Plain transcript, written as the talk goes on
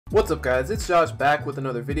What's up guys, it's Josh back with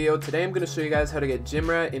another video. Today I'm going to show you guys how to get Gym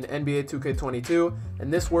Rat in NBA 2K22,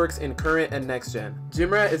 and this works in current and next gen. Gym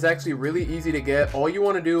Rat is actually really easy to get. All you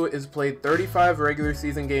want to do is play 35 regular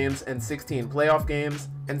season games and 16 playoff games.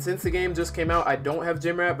 And since the game just came out, I don't have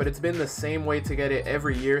Gym Rat, but it's been the same way to get it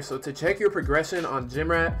every year. So to check your progression on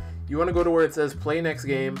Gym Rat, you want to go to where it says play next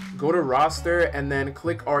game, go to roster, and then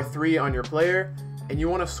click R3 on your player. And you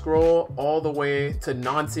want to scroll all the way to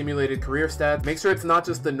non-simulated career stats. Make sure it's not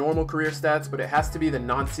just the normal career stats, but it has to be the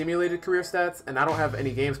non-simulated career stats. And I don't have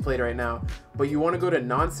any games played right now, but you want to go to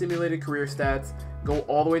non-simulated career stats, go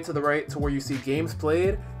all the way to the right to where you see games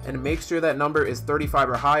played, and make sure that number is 35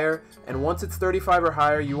 or higher. And once it's 35 or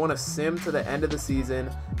higher, you want to sim to the end of the season,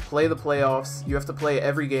 play the playoffs. You have to play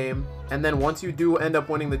every game. And then once you do end up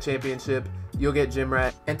winning the championship, you'll get Gym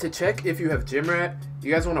Rat. And to check if you have Gym Rat,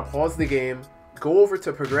 you guys want to pause the game, go over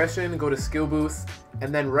to progression, go to skill boost,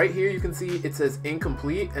 and then right here you can see it says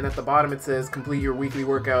incomplete, and at the bottom it says complete your weekly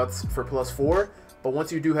workouts for +4. But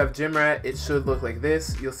once you do have Gym Rat, it should look like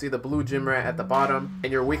this. You'll see the blue Gym Rat at the bottom,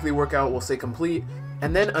 and your weekly workout will say complete.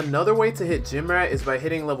 And then another way to hit Gym Rat is by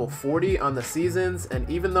hitting level 40 on the seasons, and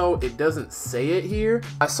even though it doesn't say it here,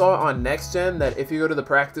 I saw on Next Gen that if you go to the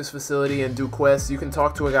practice facility and do quests, you can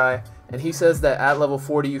talk to a guy, and he says that at level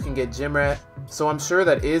 40 you can get Gym Rat. So I'm sure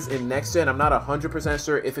that is in Next Gen. I'm not 100%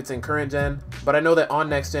 sure if it's in current gen, but I know that on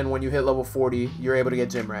Next Gen when you hit level 40, you're able to get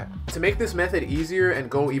Gym Rat. To make this method easier and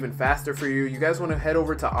go even faster for you, you guys want to head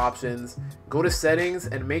over to options, go to settings,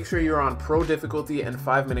 and make sure you're on pro difficulty and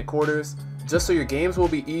 5-minute quarters, just so your games will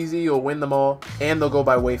be easy, you'll win them all, and they'll go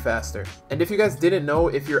by way faster. And if you guys didn't know,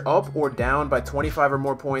 if you're up or down by 25 or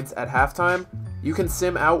more points at halftime, you can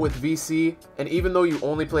sim out with VC, and even though you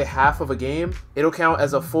only play half of a game, it'll count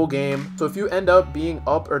as a full game. So if you end up being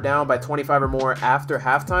up or down by 25 or more after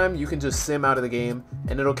halftime, you can just sim out of the game,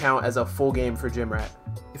 and it'll count as a full game for Gym Rat.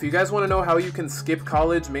 If you guys want to know how you can skip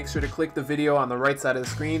college, make sure to click the video on the right side of the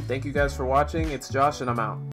screen. Thank you guys for watching. It's Josh, and I'm out.